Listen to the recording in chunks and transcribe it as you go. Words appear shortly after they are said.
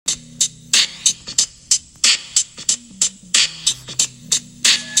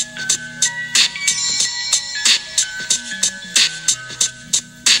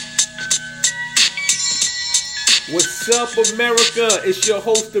What's up, America? It's your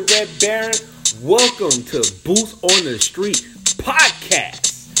host, the Red Baron. Welcome to Boots on the Street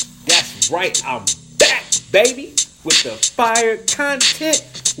podcast. That's right, I'm back, baby, with the fire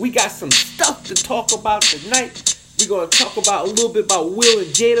content. We got some stuff to talk about tonight. We're going to talk about a little bit about Will and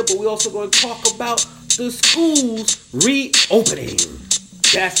Jada, but we're also going to talk about the schools reopening.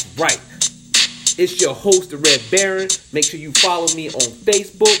 That's right. It's your host, the Red Baron. Make sure you follow me on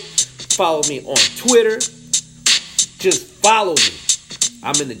Facebook. Follow me on Twitter. Just follow me.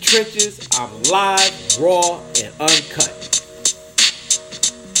 I'm in the trenches. I'm live, raw, and uncut.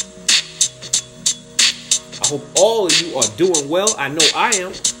 I hope all of you are doing well. I know I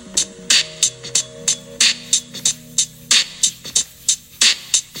am.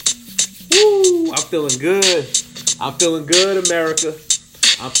 Woo! I'm feeling good. I'm feeling good, America.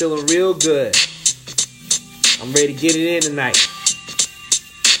 I'm feeling real good. I'm ready to get it in tonight.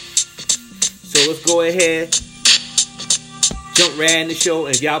 So let's go ahead. Jump right in the show.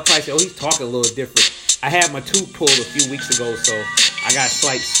 And if y'all probably say, oh, he's talking a little different. I had my tooth pulled a few weeks ago, so I got a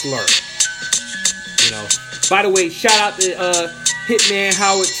slight slur. You know. By the way, shout out to Hitman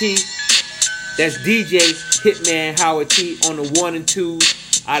Howard T. That's DJ Hitman Howard T on the 1 and 2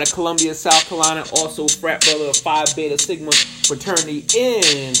 out of Columbia, South Carolina. Also frat brother of Phi Beta Sigma Fraternity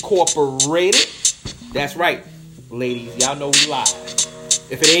Incorporated. That's right, ladies. Y'all know we live.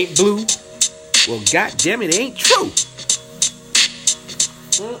 If it ain't blue, well, goddamn it ain't true.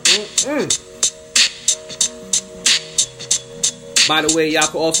 By the way, y'all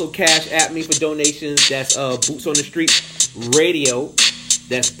can also cash at me for donations. That's Boots on the Street Radio.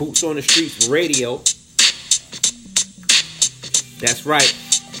 That's Boots on the Streets Radio. That's right.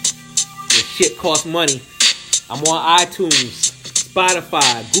 This shit costs money. I'm on iTunes,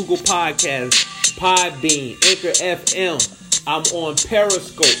 Spotify, Google Podcasts, Podbean, Anchor FM. I'm on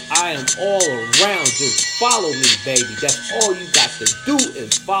Periscope. I am all around. Just follow me, baby. That's all you got to do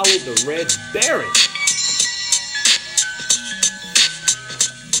is follow the Red Baron.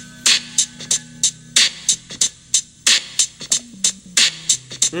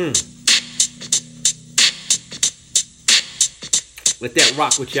 Let that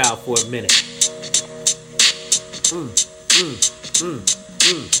rock with y'all for a minute.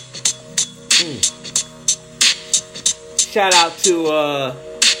 Shout out to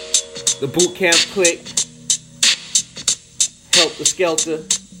the Boot Camp Clique, Helter Skelter.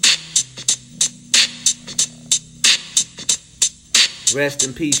 Rest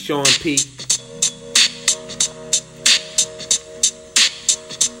in peace, Sean P.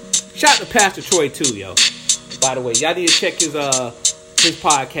 Shout out to Pastor Troy too, yo. By the way, y'all need to check his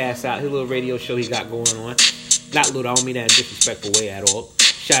podcast out, his little radio show he got going on. Not little, I don't mean that in a disrespectful way at all.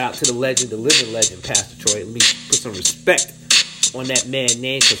 Shout out to the legend, the living legend, Pastor Troy. Let me put some respect on that man's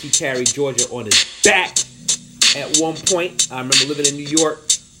name because he carried Georgia on his back at one point. I remember living in New York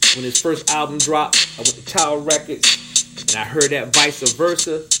when his first album dropped. I went to Tower Records and I heard that Vice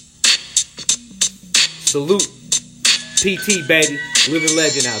Versa. Salute. PT, baby. Living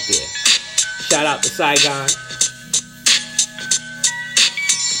legend out there. Shout out to Saigon.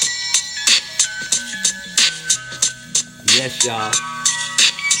 Yes, y'all.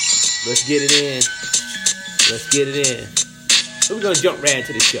 Let's get it in. Let's get it in. So we're going to jump right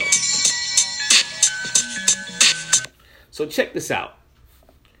into the show. So check this out.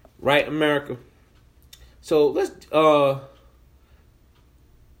 Right, America? So let's,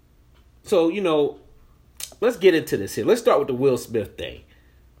 let's get into this here. Let's start with the Will Smith thing.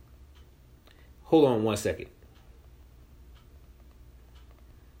 Hold on one second.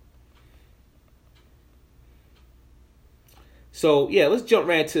 So, yeah, let's jump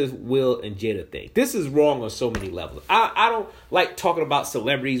right into this Will and Jada thing. This is wrong on so many levels. I don't like talking about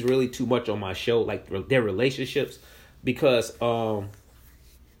celebrities really too much on my show, like their relationships, because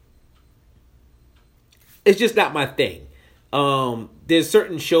it's just not my thing. There's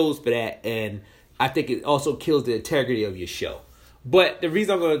certain shows for that, and I think it also kills the integrity of your show. But the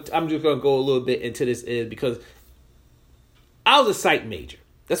reason I'm just gonna go a little bit into this is because I was a psych major.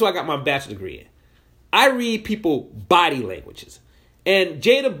 That's what I got my bachelor's degree in. I read people body languages. And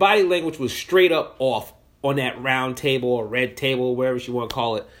Jada's body language was straight up off on that round table or red table, wherever you want to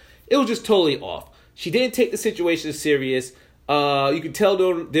call it. It was just totally off. She didn't take the situation serious. You could tell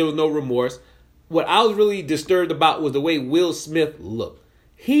there was no remorse. What I was really disturbed about was the way Will Smith looked.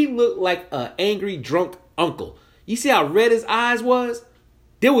 He looked like an angry, drunk uncle. You see how red his eyes was?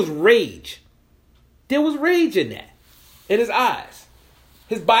 There was rage. There was rage in that. In his eyes.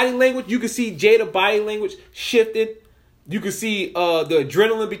 His body language, you could see Jada body language shifting. You could see the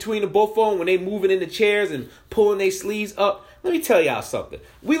adrenaline between the both of them when they moving in the chairs and pulling their sleeves up. Let me tell y'all something.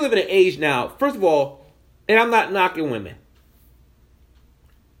 We live in an age now, first of all, And I'm not knocking women.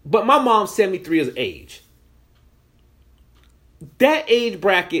 But my mom's 73 years of age. That age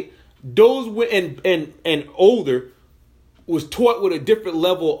bracket, those and older, was taught with a different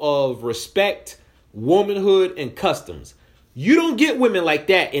level of respect, womanhood, and customs. You don't get women like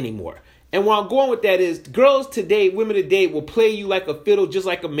that anymore. And where I'm going with that is, girls today, women today will play you like a fiddle just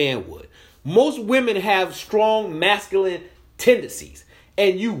like a man would. Most women have strong masculine tendencies.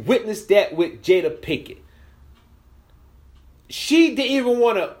 And you witnessed that with Jada Pinkett. She didn't even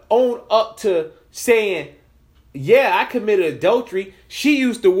want to own up to saying, yeah, I committed adultery. She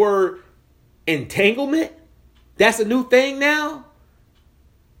used the word entanglement. That's a new thing now.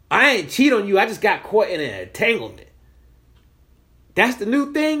 I ain't cheat on you. I just got caught in an entanglement. That's the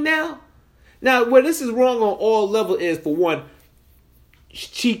new thing now. Now, where this is wrong on all levels is, for one,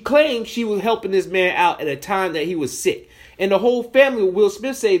 she claimed she was helping this man out at a time that he was sick. And the whole family, Will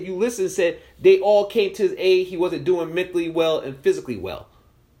Smith said, if you listen, said they all came to his aid. He wasn't doing mentally well and physically well.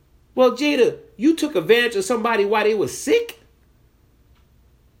 Well, Jada, you took advantage of somebody while they was sick?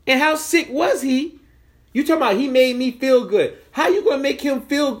 And how sick was he? You talking about he made me feel good. How you going to make him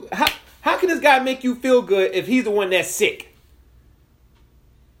feel... How can this guy make you feel good if he's the one that's sick?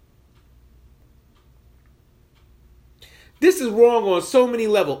 This is wrong on so many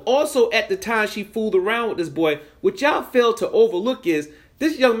levels. Also, at the time she fooled around with this boy, what y'all failed to overlook is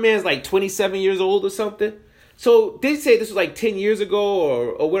this young man's like 27 years old or something. So they say this was like 10 years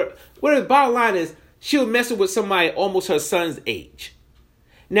ago or whatever. Whatever the bottom line is, she was messing with somebody almost her son's age.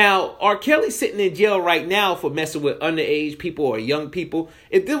 Now, R. Kelly's sitting in jail right now for messing with underage people or young people.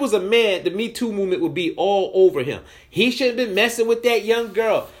 If there was a man, the Me Too movement would be all over him. He shouldn't have been messing with that young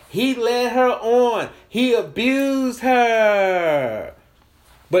girl. He led her on. He abused her.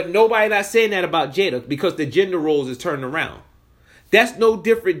 But nobody not saying that about Jada because the gender roles is turned around. That's no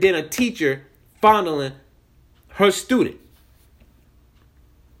different than a teacher fondling her student.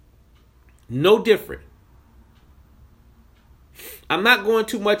 No different. I'm not going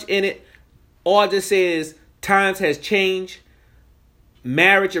too much in it. All I just say is times has changed.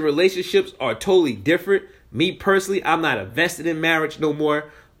 Marriage and relationships are totally different. Me personally, I'm not invested in marriage no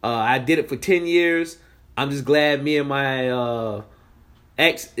more. I did it for 10 years. I'm just glad me and my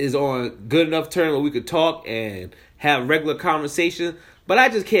ex is on good enough terms where we could talk and have regular conversation. But I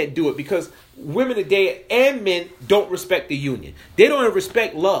just can't do it because women today and men don't respect the union. They don't even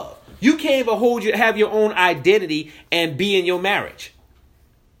respect love. You can't even have your own identity and be in your marriage.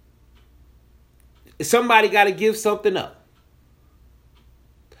 Somebody got to give something up.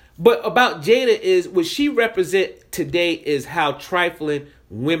 But about Jada is what she represents today is how trifling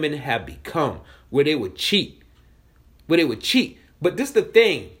women have become, where they would cheat. But this is the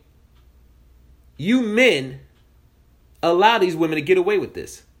thing. You men allow these women to get away with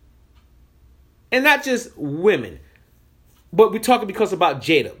this. And not just women. But we're talking because about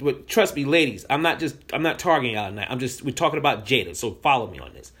Jada. But trust me, ladies, I'm not targeting y'all on that. We're talking about Jada. So follow me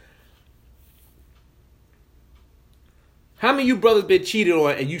on this. How many of you brothers been cheated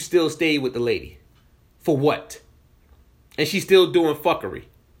on and you still stayed with the lady? For what? And she's still doing fuckery.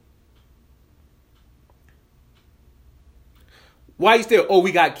 Why you still,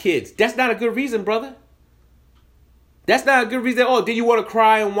 we got kids. That's not a good reason, brother. That's not a good reason. Then you want to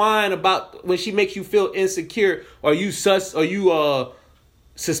cry and whine about when she makes you feel insecure or you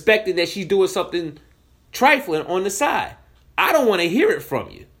suspecting that she's doing something trifling on the side. I don't want to hear it from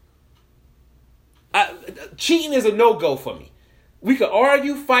you. Cheating is a no-go for me. We could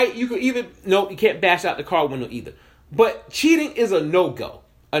argue, fight. You could even... No, you can't bash out the car window either. But cheating is a no-go.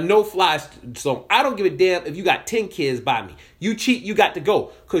 A no-fly zone. I don't give a damn if you got 10 kids by me. You cheat, you got to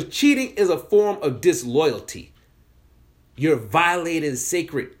go. Because cheating is a form of disloyalty. You're violating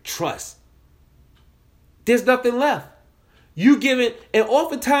sacred trust. There's nothing left. You giving... And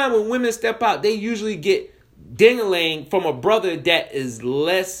oftentimes when women step out, they usually get ding-a-ling from a brother that is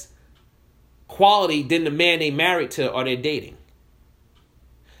less quality than the man they married to or they're dating.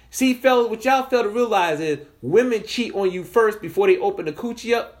 See, fellas, what y'all fail to realize is women cheat on you first before they open the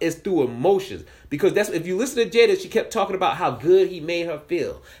coochie up. It's through emotions. Because that's if you listen to Jada, she kept talking about how good he made her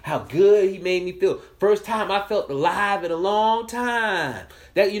feel. How good he made me feel. First time I felt alive in a long time.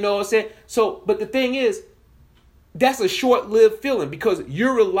 That, you know what I'm saying? So, but the thing is, that's a short-lived feeling because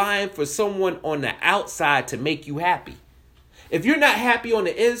you're relying for someone on the outside to make you happy. If you're not happy on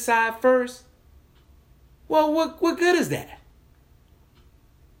the inside first, well, what good is that?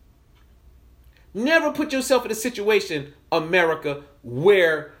 Never put yourself in a situation, America,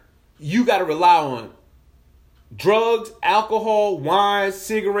 where you got to rely on drugs, alcohol, wine,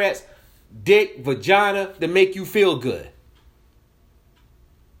 cigarettes, dick, vagina to make you feel good.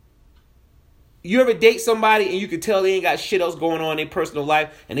 You ever date somebody and you can tell they ain't got shit else going on in their personal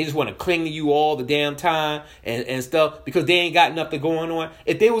life and they just want to cling to you all the damn time and stuff because they ain't got nothing going on?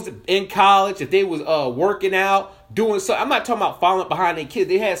 If they was in college, if they was working out, doing something, I'm not talking about following behind their kids.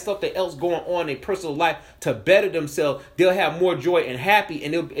 They had something else going on in their personal life to better themselves. They'll have more joy and happy,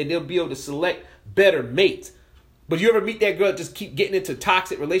 and they'll be able to select better mates. But you ever meet that girl just keep getting into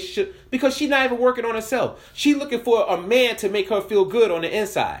toxic relationship because she's not even working on herself. She looking for a man to make her feel good on the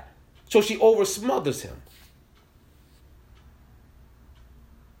inside. So she over smothers him.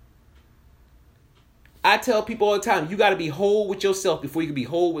 I tell people all the time, you got to be whole with yourself before you can be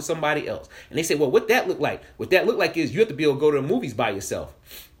whole with somebody else. And they say, well, what that look like? What that look like is you have to be able to go to the movies by yourself.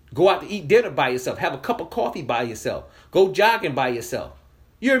 Go out to eat dinner by yourself. Have a cup of coffee by yourself. Go jogging by yourself.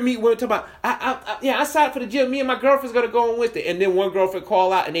 You ever meet women talking about, I signed up for the gym. Me and my girlfriend's going to go on with it. And then one girlfriend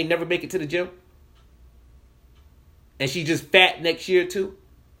call out and they never make it to the gym. And she just fat next year too.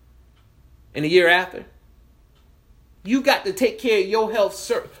 And the year after. You got to take care of your health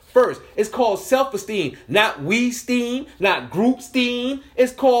first. It's called self-esteem. Not we-steam, not group-steam.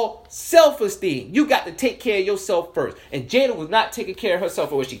 It's called self-esteem. You got to take care of yourself first. And Jada was not taking care of herself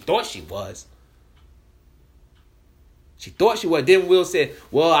for what she thought she was. She thought she was. Then Will said,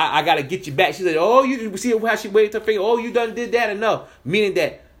 well, I got to get you back. She said, oh, you see how she waved her finger? Oh, you done did that enough. Meaning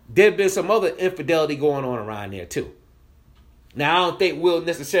that there's been some other infidelity going on around there too. Now, I don't think Will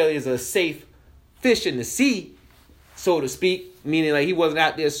necessarily is a safe fish in the sea, so to speak, meaning like he wasn't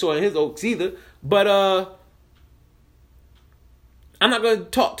out there sowing his oats either. But I'm not going to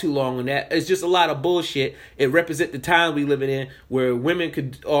talk too long on that. It's just a lot of bullshit. It represents the time we living in where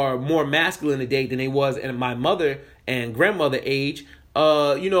women are more masculine today than they was in my mother and grandmother age.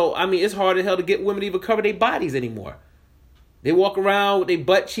 It's hard as hell to get women to even cover their bodies anymore. They walk around with their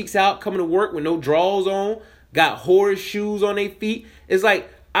butt cheeks out, coming to work with no drawers on. Got horse shoes on their feet. It's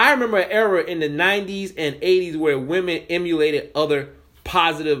like, I remember an era in the 90s and 80s where women emulated other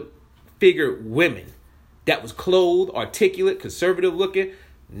positive figure women that was clothed, articulate, conservative looking.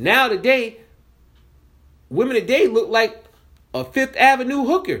 Now today, women today look like a Fifth Avenue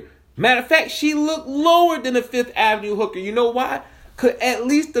hooker. Matter of fact, she looked lower than a Fifth Avenue hooker. You know why? Because at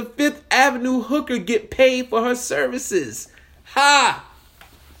least the Fifth Avenue hooker get paid for her services. Ha!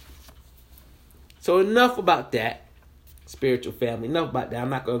 So enough about that, spiritual family. Enough about that. I'm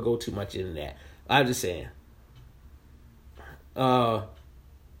not going to go too much into that. I'm just saying. So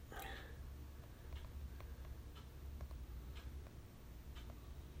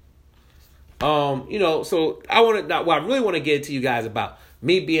I really want to get into you guys about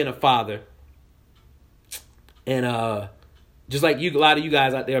me being a father. And just like you, a lot of you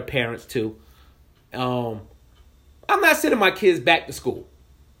guys out there are parents too. I'm not sending my kids back to school.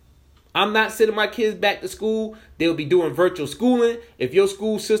 I'm not sending my kids back to school. They'll be doing virtual schooling. If your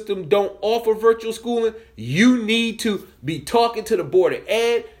school system don't offer virtual schooling, you need to be talking to the Board of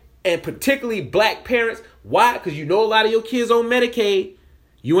Ed and particularly black parents. Why? Because you know a lot of your kids on Medicaid.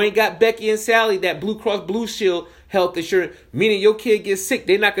 You ain't got Becky and Sally, that Blue Cross Blue Shield health insurance, meaning your kid gets sick,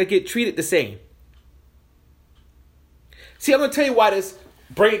 they're not going to get treated the same. See, I'm going to tell you why this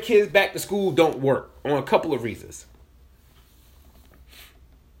bringing kids back to school don't work on a couple of reasons.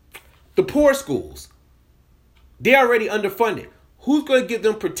 The poor schools, they're already underfunded. Who's going to give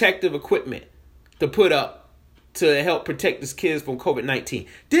them protective equipment to put up to help protect these kids from COVID-19?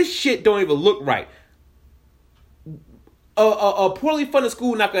 This shit don't even look right. A poorly funded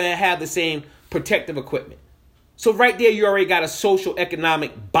school not going to have the same protective equipment. So right there, you already got a social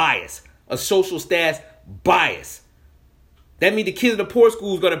economic bias, a social status bias. That means the kids in the poor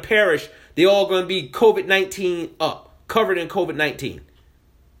school is going to perish. They're all going to be COVID-19 up, covered in COVID-19.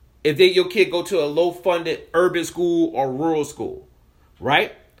 If your kid go to a low-funded urban school or rural school,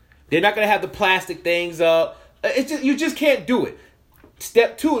 right? They're not going to have the plastic things up. You just can't do it.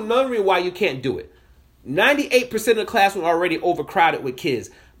 Step two, another reason why you can't do it. 98% of the classroom are already overcrowded with kids.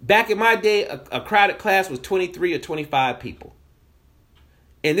 Back in my day, a crowded class was 23 or 25 people.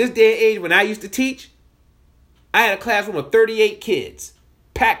 In this day and age, when I used to teach, I had a classroom of 38 kids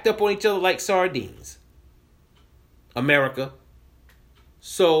packed up on each other like sardines. America.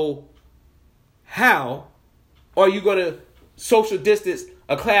 So, how are you going to social distance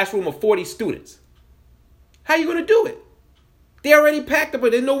a classroom of 40 students? How are you going to do it? They're already packed up,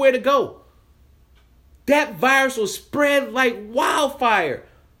 but there's nowhere to go. That virus will spread like wildfire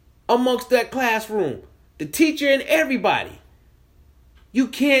amongst that classroom. The teacher and everybody. You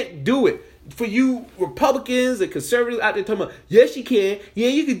can't do it. For you Republicans and conservatives out there talking about, yes, you can. Yeah,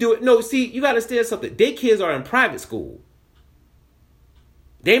 you can do it. No, see, you got to understand something. Their kids are in private school.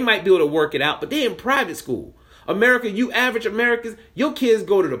 They might be able to work it out, but they're in private school. America, you average Americans, your kids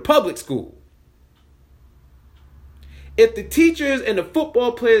go to the public school. If the teachers and the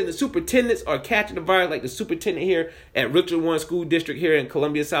football players and the superintendents are catching the virus, like the superintendent here at Richland One School District here in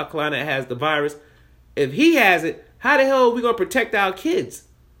Columbia, South Carolina, has the virus, if he has it, how the hell are we going to protect our kids?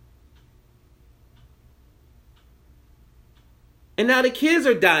 And now the kids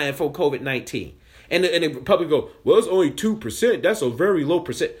are dying from COVID-19. And the public go, well, it's only 2%. That's a very low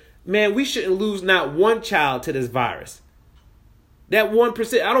percent. Man, we shouldn't lose not one child to this virus. That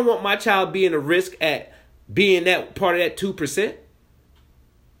 1%, I don't want my child being a risk at being that part of that 2%.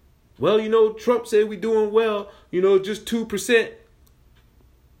 Well, Trump said we're doing well, just 2%.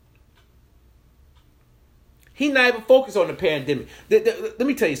 He's not even focused on the pandemic. Let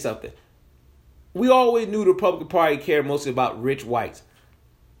me tell you something. We always knew the Republican Party cared mostly about rich whites.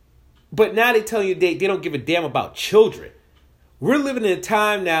 But now they tell you they don't give a damn about children. We're living in a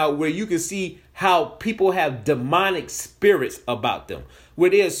time now where you can see how people have demonic spirits about them,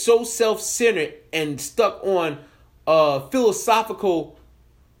 where they are so self-centered and stuck on philosophical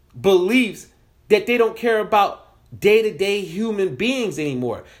beliefs that they don't care about day-to-day human beings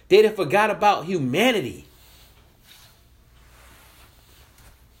anymore. They forgot about humanity.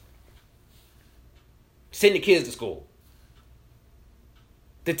 Send the kids to school.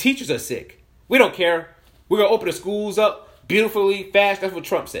 The teachers are sick. We don't care. We're going to open the schools up beautifully, fast. That's what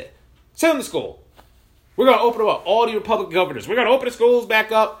Trump said. Send them to school. We're going to open up all the Republican governors. We're going to open the schools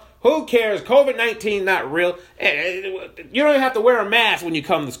back up. Who cares? COVID-19 not real. You don't even have to wear a mask when you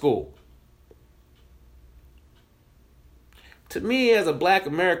come to school. To me, as a black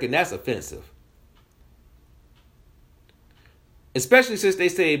American, that's offensive. Especially since they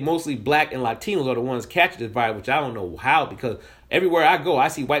say mostly black and Latinos are the ones catching this virus, which I don't know how, because everywhere I go, I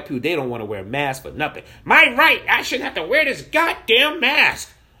see white people, they don't want to wear masks for nothing. My right, I shouldn't have to wear this goddamn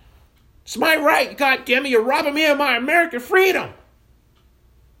mask. It's my right, goddamn it, you're robbing me of my American freedom.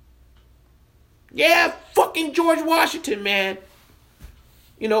 Yeah, fucking George Washington, man.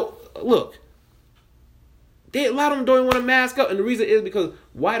 Look. A lot of them don't want to mask up, and the reason is because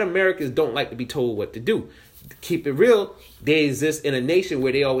white Americans don't like to be told what to do. Keep it real, they exist in a nation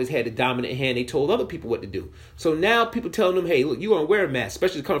where they always had the dominant hand. They told other people what to do. So now people telling them, hey, look, you want to wear a mask,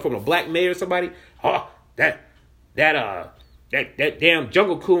 especially coming from a black mayor or somebody. Oh, that damn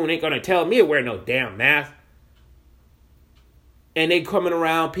Jungle Coon ain't going to tell me to wear no damn mask. And they coming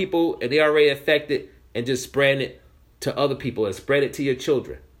around people and they already affected and just spreading it to other people and spread it to your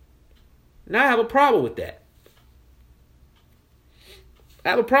children. Now I have a problem with that. I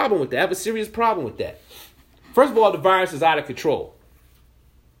have a serious problem with that. First of all, the virus is out of control.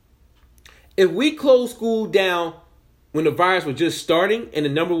 If we close school down when the virus was just starting and the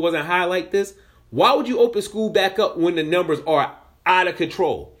number wasn't high like this, why would you open school back up when the numbers are out of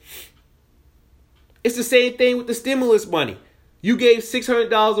control? It's the same thing with the stimulus money. You gave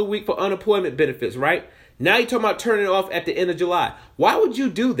 $600 a week for unemployment benefits, right? Now you're talking about turning it off at the end of July. Why would you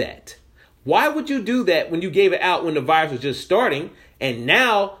do that? Why would you do that when you gave it out when the virus was just starting? And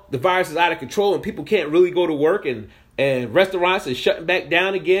now the virus is out of control and people can't really go to work and restaurants are shutting back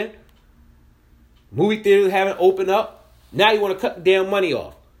down again. Movie theaters haven't opened up. Now you want to cut the damn money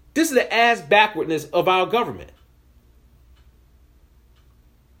off. This is the ass backwardness of our government.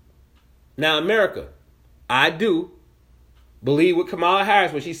 Now, America, I do believe with Kamala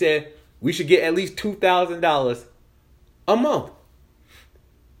Harris when she said we should get at least $2,000 a month.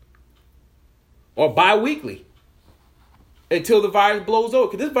 Or bi-weekly. Until the virus blows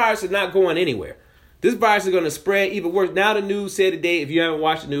over. Because this virus is not going anywhere. This virus is going to spread even worse. Now the news said today, if you haven't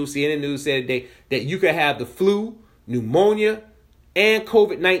watched the news, CNN News said today, that you could have the flu, pneumonia, and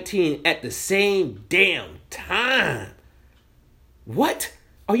COVID-19 at the same damn time. What?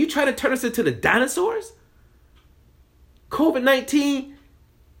 Are you trying to turn us into the dinosaurs? COVID-19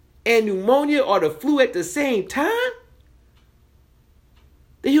 and pneumonia or the flu at the same time?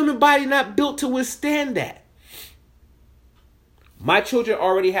 The human body not built to withstand that. My children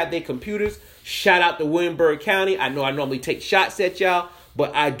already have their computers. Shout out to Williamsburg County. I know I normally take shots at y'all,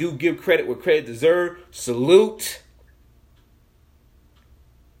 but I do give credit where credit deserves. Salute.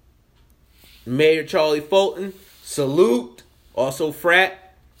 Mayor Charlie Fulton. Salute. Also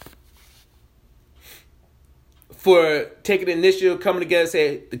frat. For taking the initiative, coming together and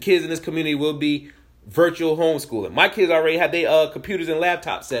say the kids in this community will be virtual homeschooling. My kids already have their computers and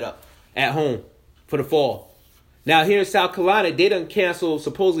laptops set up at home for the fall. Now, here in South Carolina, they done cancel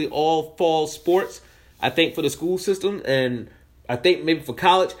supposedly all fall sports, I think, for the school system, and I think maybe for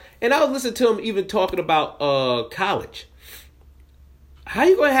college. And I was listening to them even talking about college. How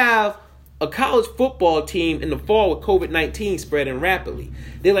you going to have a college football team in the fall with COVID-19 spreading rapidly?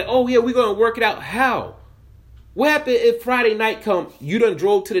 They're like, oh, yeah, we're going to work it out. How? What happened if Friday night come, you done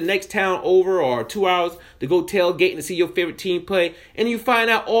drove to the next town over or 2 hours to go tailgate and see your favorite team play, and you find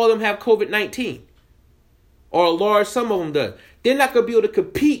out all of them have COVID-19? Or a large sum of them does. They're not going to be able to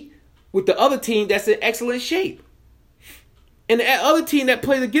compete with the other team that's in excellent shape. And the other team that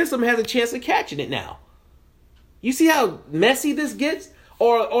plays against them has a chance of catching it now. You see how messy this gets?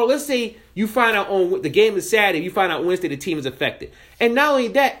 Or let's say you find out on the game is Saturday, you find out Wednesday the team is affected. And not only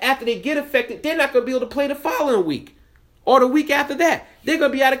that, after they get affected, they're not going to be able to play the following week. Or the week after that. They're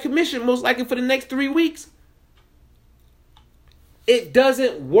going to be out of commission most likely for the next 3 weeks. It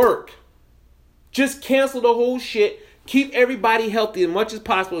doesn't work. Just cancel the whole shit. Keep everybody healthy as much as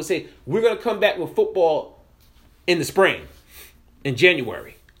possible and say, we're going to come back with football in the spring, in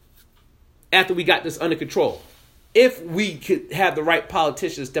January, after we got this under control. If we could have the right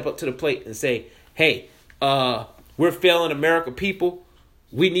politicians step up to the plate and say, hey, we're failing American people.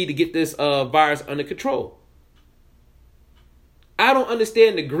 We need to get this virus under control. I don't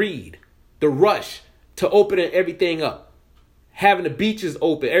understand the greed, the rush to opening everything up. Having the beaches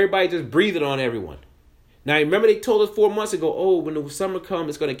open, everybody just breathing on everyone. Now, remember they told us 4 months ago, oh, when the summer comes,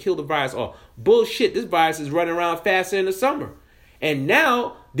 it's going to kill the virus. Oh, bullshit, this virus is running around faster in the summer. And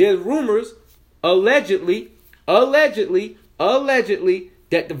now there's rumors, allegedly, that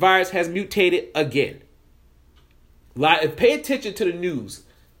the virus has mutated again. Pay attention to the news,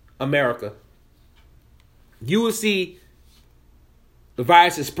 America. You will see the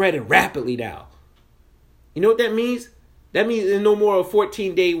virus is spreading rapidly now. You know what that means? That means there's no more a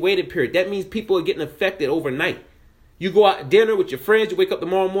 14-day waiting period. That means people are getting affected overnight. You go out to dinner with your friends, you wake up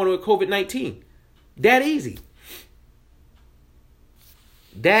tomorrow morning with COVID-19. That easy.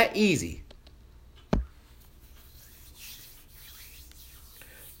 That easy.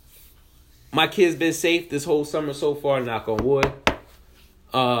 My kids been safe this whole summer so far, knock on wood.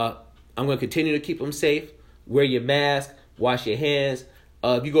 I'm going to continue to keep them safe. Wear your mask. Wash your hands.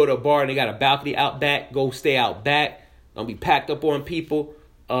 If you go to a bar and they got a balcony out back, go stay out back. Don't be packed up on people.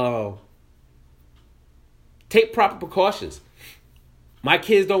 Take proper precautions. My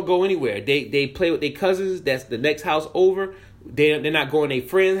kids don't go anywhere. They play with their cousins. That's the next house over. They're not going to their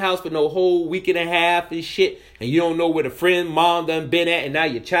friend's house for no whole week and a half and shit. And you don't know where the friend mom done been at. And now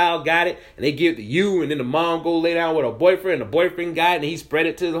your child got it. And they give it to you. And then the mom go lay down with her boyfriend. And the boyfriend got it. And he spread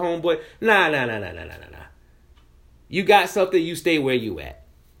it to the homeboy. Nah. You got something, you stay where you at.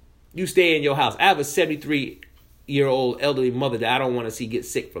 You stay in your house. I have a 73-year-old elderly mother that I don't want to see get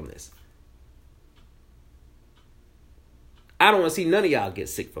sick from this. I don't want to see none of y'all get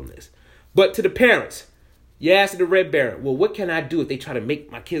sick from this. But to the parents, you ask the Red Baron, well, what can I do if they try to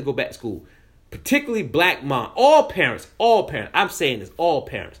make my kids go back to school? Particularly black mom. All parents. I'm saying this, all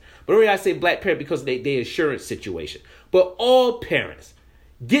parents. But only I say black parent because they insurance situation. But all parents,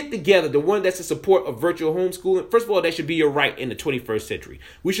 get together. The one that's in support of virtual homeschooling. First of all, that should be your right in the 21st century.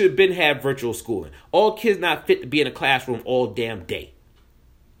 We should have been have virtual schooling. All kids not fit to be in a classroom all damn day.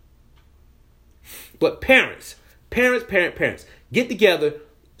 But parents, get together.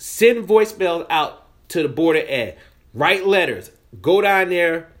 Send voicemails out to the Board of Ed. Write letters. Go down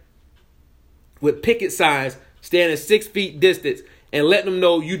there with picket signs, standing 6 feet distance, and let them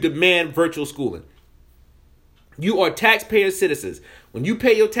know you demand virtual schooling. You are taxpayer citizens. When you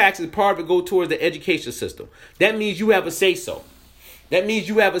pay your taxes, part of it go towards the education system. That means you have a say-so. That means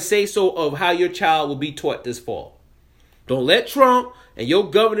you have a say-so of how your child will be taught this fall. Don't let Trump and your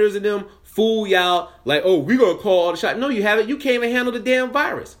governors and them fool y'all like, oh, we're going to call all the shots. No, you haven't. You can't even handle the damn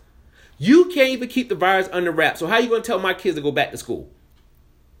virus. You can't even keep the virus under wraps. So how you going to tell my kids to go back to school?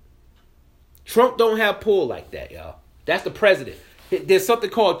 Trump don't have pull like that, y'all. That's the president. There's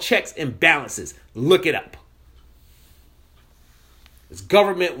something called checks and balances. Look it up. It's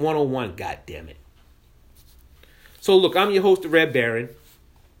government 101, goddammit. So look, I'm your host, the Red Baron.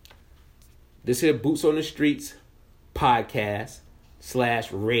 This here Boots on the Streets podcast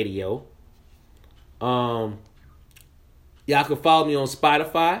 / radio. Y'all can follow me on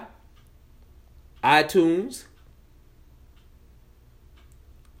Spotify, iTunes,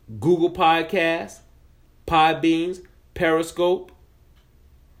 Google Podcasts, Podbeans, Periscope.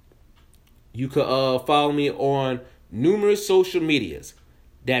 You can follow me on numerous social medias.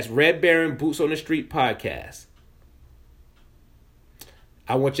 That's Red Baron Boots on the Street podcast.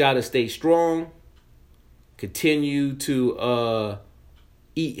 I want y'all to stay strong. Continue to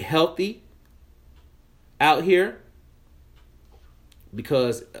eat healthy out here.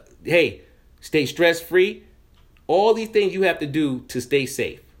 Because, hey, stay stress-free. All these things you have to do to stay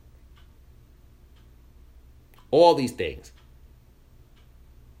safe. All these things.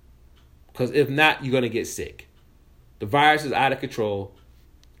 Because if not, you're going to get sick. The virus is out of control.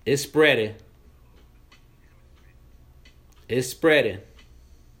 It's spreading. It's spreading.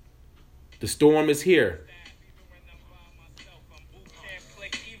 The storm is here.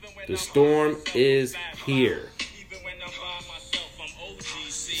 The storm is here.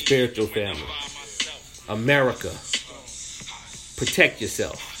 Spiritual family. America. Protect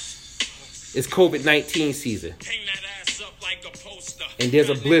yourself. It's COVID-19 season. And there's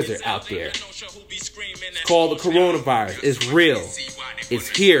a blizzard out there. It's called the coronavirus. It's real. It's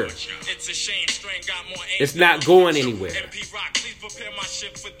here. It's not going anywhere.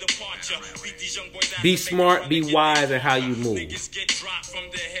 Be smart, be wise in how you move.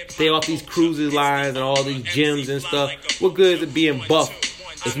 Stay off these cruises lines and all these gyms and stuff. What good is it being buff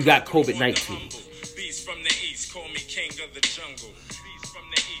if you got COVID-19?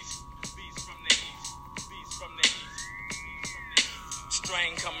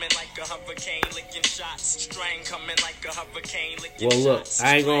 Well, look,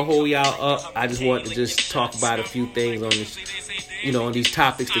 I ain't gonna hold y'all up. I just want to just talk about a few things on this, on these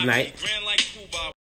topics tonight.